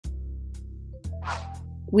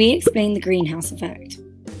We explain the greenhouse effect.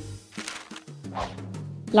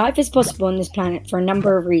 Life is possible on this planet for a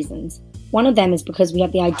number of reasons. One of them is because we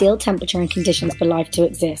have the ideal temperature and conditions for life to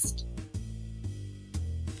exist.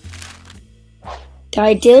 The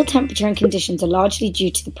ideal temperature and conditions are largely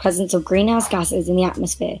due to the presence of greenhouse gases in the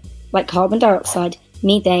atmosphere, like carbon dioxide,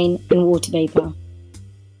 methane, and water vapour.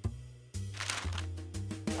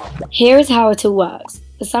 Here is how it all works.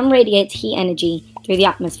 The sun radiates heat energy through the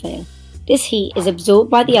atmosphere. This heat is absorbed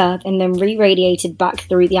by the Earth and then re-radiated back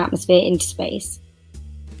through the atmosphere into space.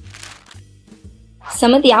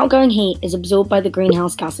 Some of the outgoing heat is absorbed by the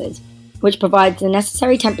greenhouse gases, which provides the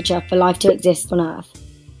necessary temperature for life to exist on Earth.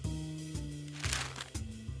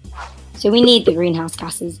 So we need the greenhouse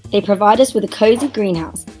gases. They provide us with a cosy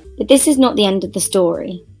greenhouse, but this is not the end of the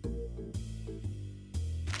story.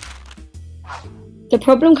 The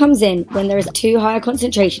problem comes in when there is too high a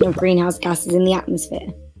concentration of greenhouse gases in the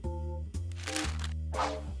atmosphere.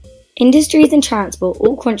 Industries and transport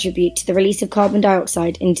all contribute to the release of carbon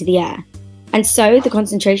dioxide into the air, and so the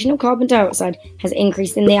concentration of carbon dioxide has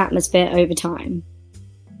increased in the atmosphere over time.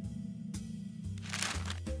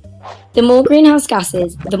 The more greenhouse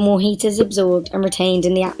gases, the more heat is absorbed and retained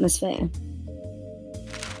in the atmosphere.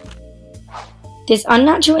 This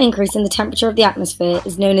unnatural increase in the temperature of the atmosphere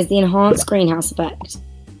is known as the enhanced greenhouse effect.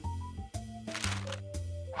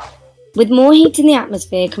 With more heat in the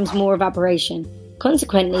atmosphere comes more evaporation.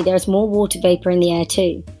 Consequently, there is more water vapour in the air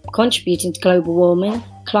too, contributing to global warming,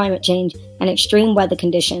 climate change, and extreme weather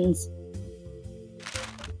conditions.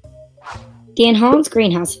 The enhanced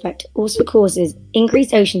greenhouse effect also causes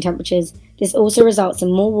increased ocean temperatures. This also results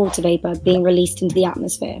in more water vapour being released into the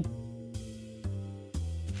atmosphere.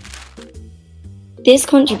 This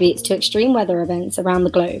contributes to extreme weather events around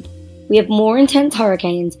the globe. We have more intense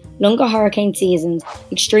hurricanes, longer hurricane seasons,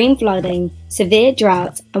 extreme flooding, severe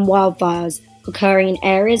droughts, and wildfires occurring in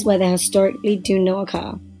areas where they historically do not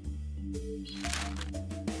occur.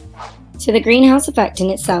 So the greenhouse effect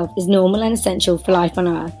in itself is normal and essential for life on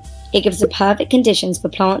Earth. It gives the perfect conditions for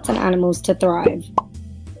plants and animals to thrive.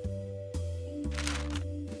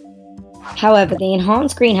 However, the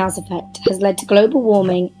enhanced greenhouse effect has led to global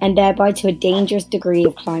warming and thereby to a dangerous degree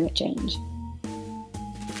of climate change.